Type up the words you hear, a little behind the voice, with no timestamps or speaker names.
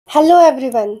Hello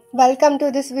everyone, welcome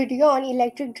to this video on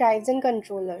electric drives and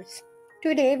controllers.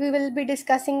 Today we will be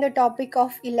discussing the topic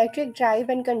of electric drive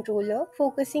and controller,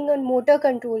 focusing on motor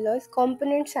controllers,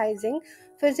 component sizing,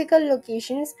 physical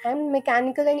locations and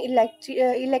mechanical and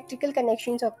electrical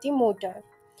connections of the motor.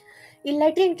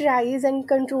 Electric drives and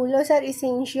controllers are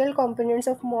essential components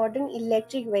of modern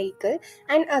electric vehicle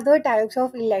and other types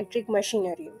of electric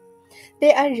machinery.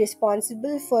 They are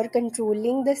responsible for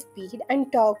controlling the speed and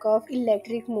torque of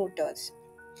electric motors,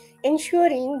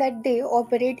 ensuring that they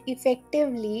operate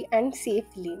effectively and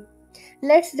safely.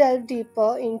 Let's delve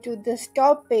deeper into this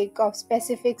topic of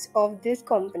specifics of these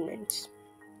components.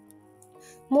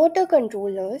 Motor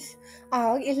controllers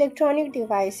are electronic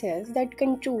devices that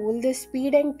control the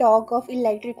speed and torque of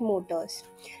electric motors.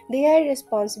 They are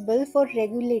responsible for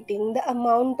regulating the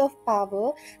amount of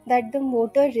power that the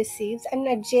motor receives and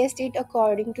adjust it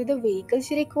according to the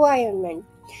vehicle's requirement.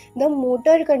 The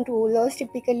motor controllers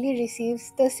typically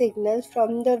receives the signals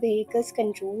from the vehicle's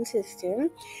control system,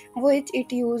 which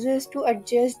it uses to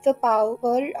adjust the power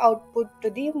output to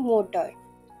the motor.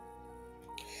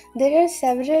 There are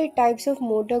several types of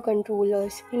motor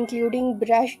controllers, including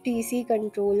brush DC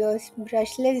controllers,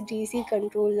 brushless DC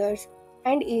controllers,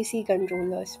 and AC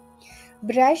controllers.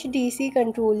 Brush DC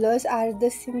controllers are the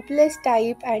simplest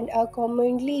type and are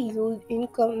commonly used in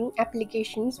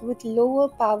applications with lower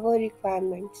power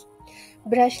requirements.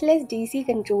 Brushless DC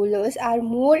controllers are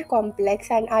more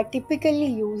complex and are typically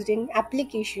used in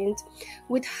applications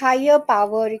with higher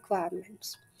power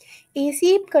requirements.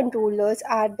 AC controllers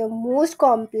are the most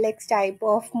complex type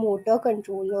of motor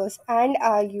controllers and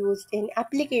are used in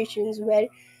applications where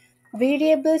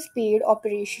variable speed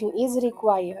operation is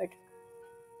required.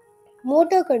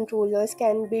 Motor controllers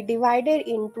can be divided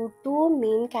into two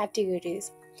main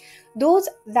categories: those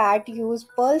that use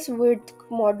pulse width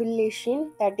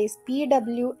modulation, that is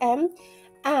PWM,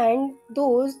 and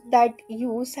those that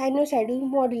use sinusoidal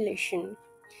modulation.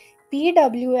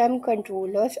 PWM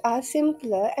controllers are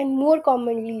simpler and more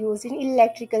commonly used in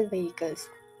electrical vehicles,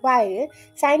 while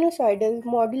sinusoidal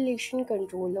modulation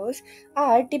controllers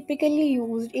are typically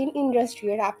used in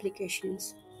industrial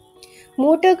applications.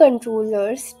 Motor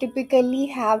controllers typically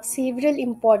have several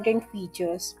important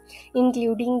features,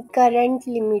 including current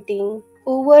limiting,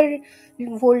 over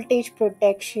voltage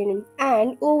protection,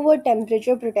 and over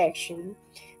temperature protection.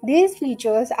 These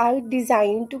features are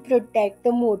designed to protect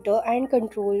the motor and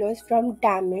controllers from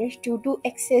damage due to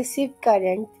excessive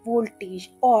current,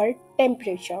 voltage, or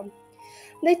temperature.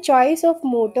 The choice of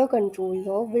motor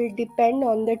controller will depend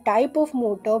on the type of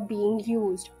motor being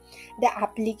used, the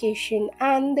application,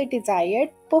 and the desired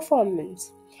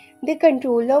performance. The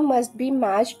controller must be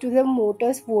matched to the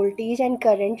motor's voltage and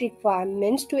current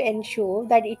requirements to ensure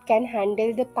that it can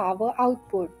handle the power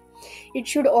output. It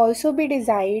should also be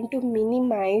designed to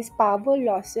minimize power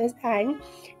losses and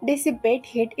dissipate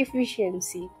heat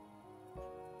efficiently.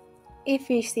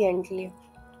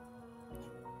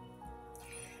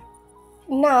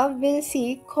 Now we'll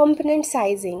see component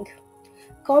sizing.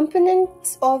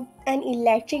 Components of an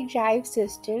electric drive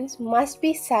system must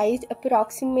be sized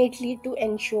approximately to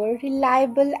ensure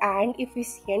reliable and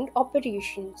efficient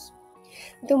operations.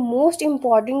 The most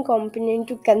important component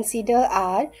to consider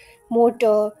are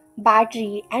motor,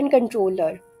 battery, and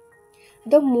controller.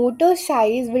 The motor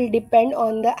size will depend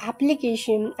on the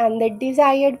application and the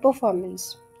desired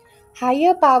performance.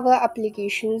 Higher power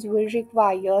applications will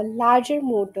require larger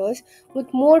motors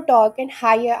with more torque and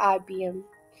higher RPM.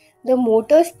 The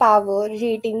motor's power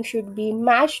rating should be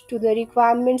matched to the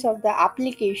requirements of the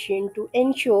application to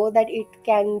ensure that it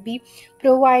can be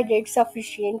provided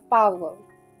sufficient power.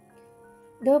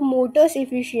 The motor's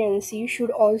efficiency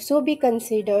should also be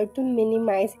considered to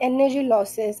minimize energy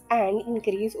losses and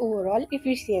increase overall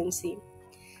efficiency.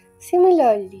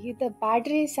 Similarly, the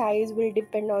battery size will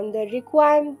depend on the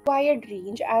required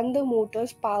range and the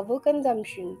motor's power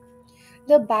consumption.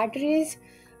 The battery's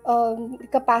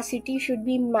capacity should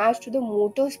be matched to the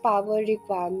motor's power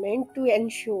requirement to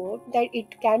ensure that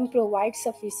it can provide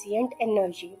sufficient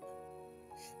energy.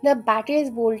 The battery's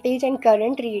voltage and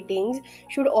current ratings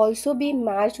should also be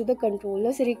matched to the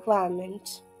controller's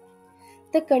requirements.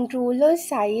 The controller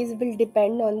size will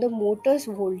depend on the motor's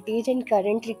voltage and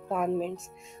current requirements.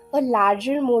 A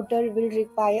larger motor will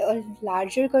require a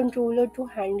larger controller to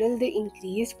handle the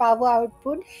increased power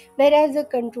output, whereas the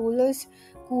controller's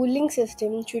cooling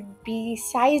system should be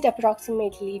sized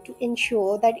approximately to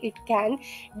ensure that it can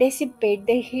dissipate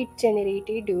the heat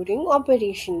generated during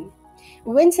operation.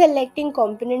 When selecting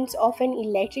components of an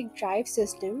electric drive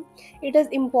system, it is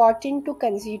important to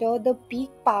consider the peak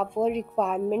power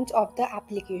requirements of the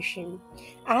application,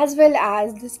 as well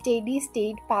as the steady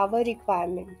state power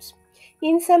requirements.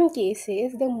 In some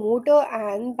cases, the motor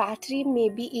and battery may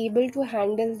be able to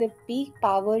handle the peak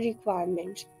power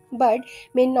requirements, but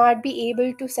may not be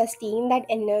able to sustain that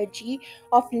energy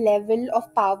of level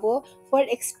of power for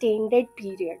extended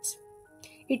periods.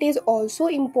 It is also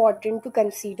important to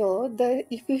consider the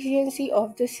efficiency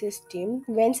of the system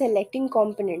when selecting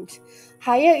components.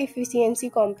 Higher efficiency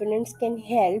components can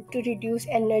help to reduce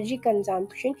energy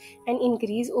consumption and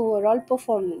increase overall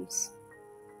performance.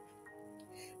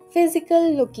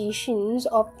 Physical locations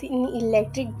of the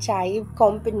electric drive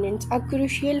components are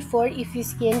crucial for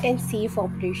efficient and safe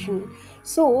operation.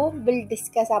 So, we'll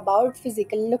discuss about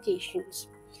physical locations.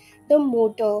 The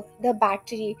motor, the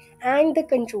battery, and the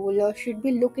controller should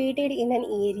be located in an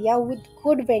area with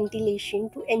good ventilation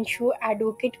to ensure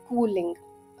adequate cooling.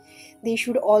 They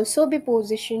should also be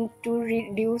positioned to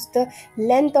reduce the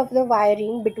length of the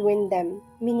wiring between them,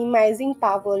 minimizing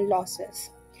power losses.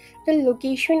 The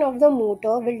location of the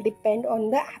motor will depend on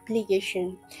the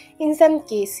application. In some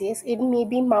cases, it may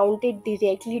be mounted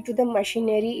directly to the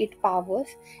machinery it powers.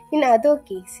 In other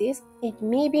cases, it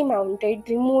may be mounted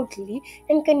remotely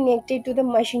and connected to the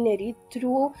machinery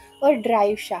through a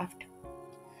drive shaft.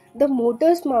 The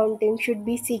motor's mounting should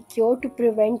be secure to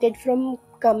prevent it from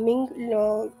coming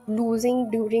losing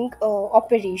during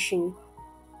operation.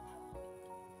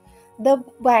 The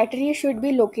battery should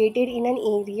be located in an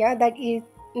area that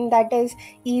is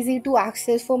easy to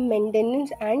access for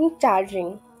maintenance and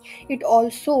charging. It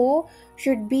also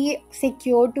should be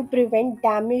secure to prevent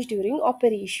damage during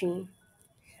operation.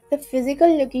 The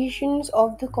physical locations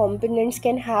of the components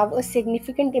can have a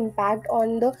significant impact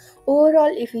on the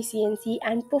overall efficiency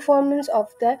and performance of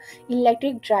the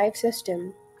electric drive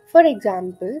system. For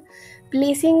example,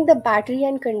 placing the battery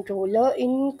and controller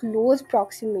in close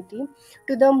proximity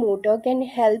to the motor can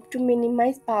help to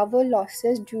minimize power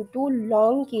losses due to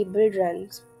long cable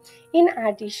runs. In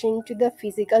addition to the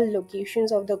physical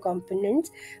locations of the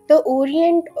components, the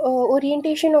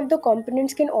orientation of the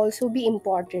components can also be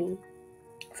important.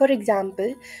 For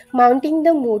example, mounting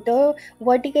the motor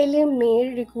vertically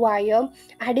may require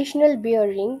additional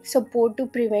bearing support to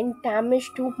prevent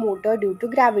damage to motor due to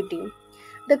gravity.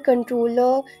 The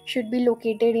controller should be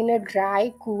located in a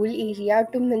dry, cool area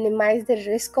to minimize the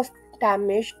risk of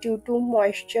damage due to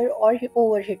moisture or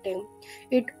overheating.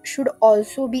 It should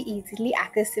also be easily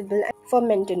accessible for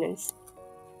maintenance.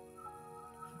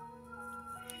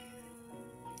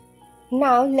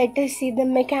 Now let us see the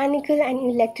mechanical and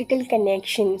electrical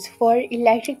connections for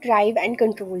electric drive and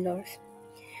controllers.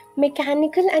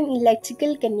 Mechanical and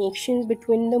electrical connections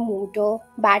between the motor,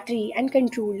 battery, and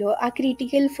controller are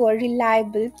critical for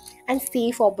reliable and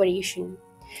safe operation.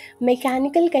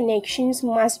 Mechanical connections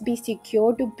must be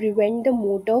secure to prevent the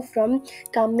motor from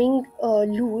coming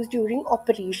loose during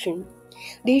operation.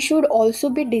 They should also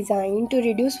be designed to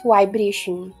reduce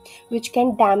vibration, which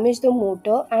can damage the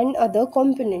motor and other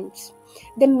components.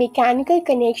 The mechanical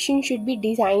connection should be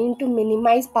designed to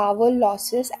minimize power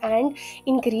losses and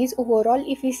increase overall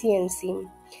efficiency.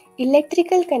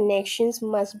 Electrical connections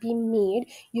must be made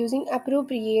using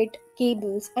appropriate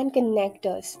cables and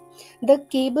connectors. The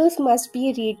cables must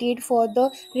be rated for the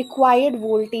required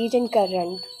voltage and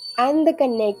current, and the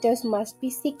connectors must be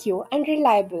secure and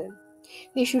reliable.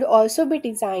 They should also be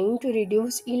designed to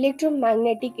reduce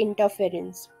electromagnetic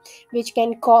interference, which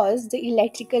can cause the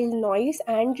electrical noise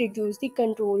and reduce the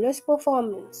controller's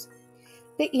performance.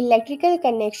 The electrical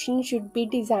connection should be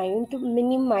designed to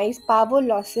minimize power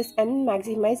losses and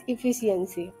maximize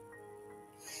efficiency.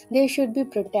 They should be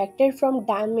protected from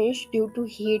damage due to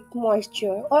heat,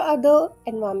 moisture, or other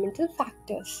environmental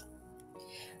factors.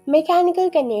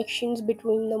 Mechanical connections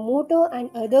between the motor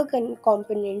and other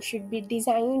components should be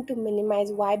designed to minimize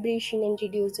vibration and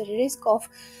reduce the risk of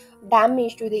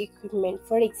damage to the equipment.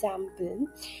 For example,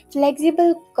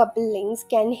 flexible couplings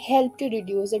can help to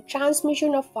reduce the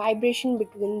transmission of vibration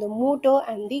between the motor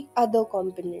and the other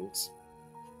components.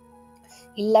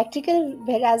 Electrical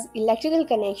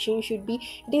connection should be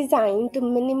designed to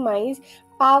minimize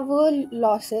power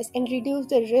losses and reduce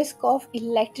the risk of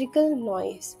electrical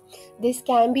noise. This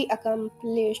can be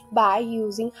accomplished by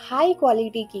using high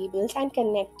quality cables and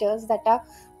connectors that are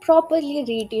properly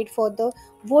rated for the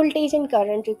voltage and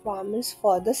current requirements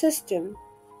for the system.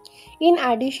 In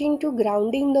addition to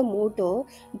grounding the motor,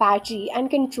 battery, and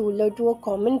controller to a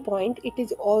common point, it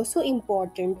is also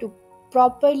important to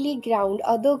properly ground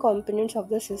other components of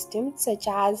the system, such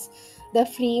as the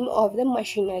frame of the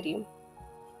machinery.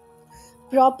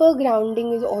 Proper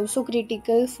grounding is also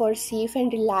critical for safe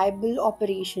and reliable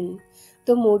operation.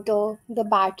 The motor, the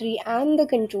battery, and the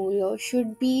controller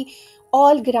should be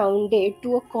all grounded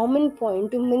to a common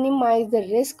point to minimize the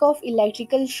risk of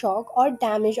electrical shock or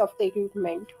damage of the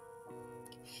equipment.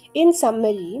 In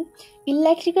summary,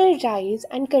 electrical drives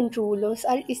and controllers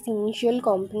are essential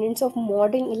components of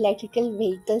modern electrical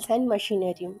vehicles and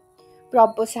machinery.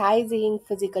 Proper sizing,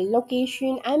 physical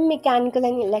location, and mechanical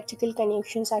and electrical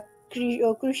connections are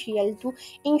crucial to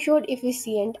ensure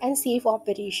efficient and safe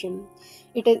operation.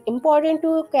 It is important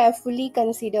to carefully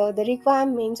consider the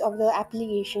requirements of the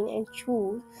application and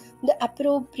choose the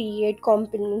appropriate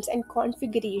components and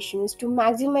configurations to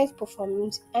maximize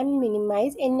performance and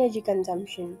minimize energy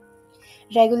consumption.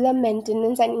 Regular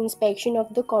maintenance and inspection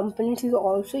of the components is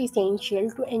also essential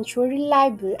to ensure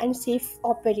reliable and safe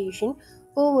operation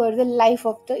over the life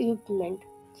of the equipment.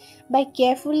 By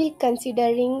carefully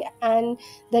considering and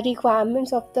the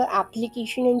requirements of the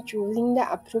application and choosing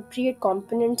the appropriate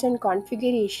components and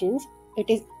configurations, it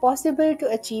is possible to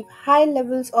achieve high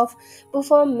levels of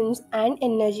performance and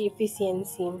energy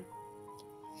efficiency.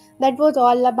 That was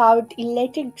all about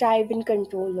electric drive-in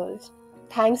controllers.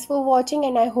 Thanks for watching,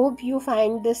 and I hope you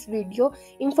find this video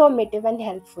informative and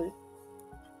helpful.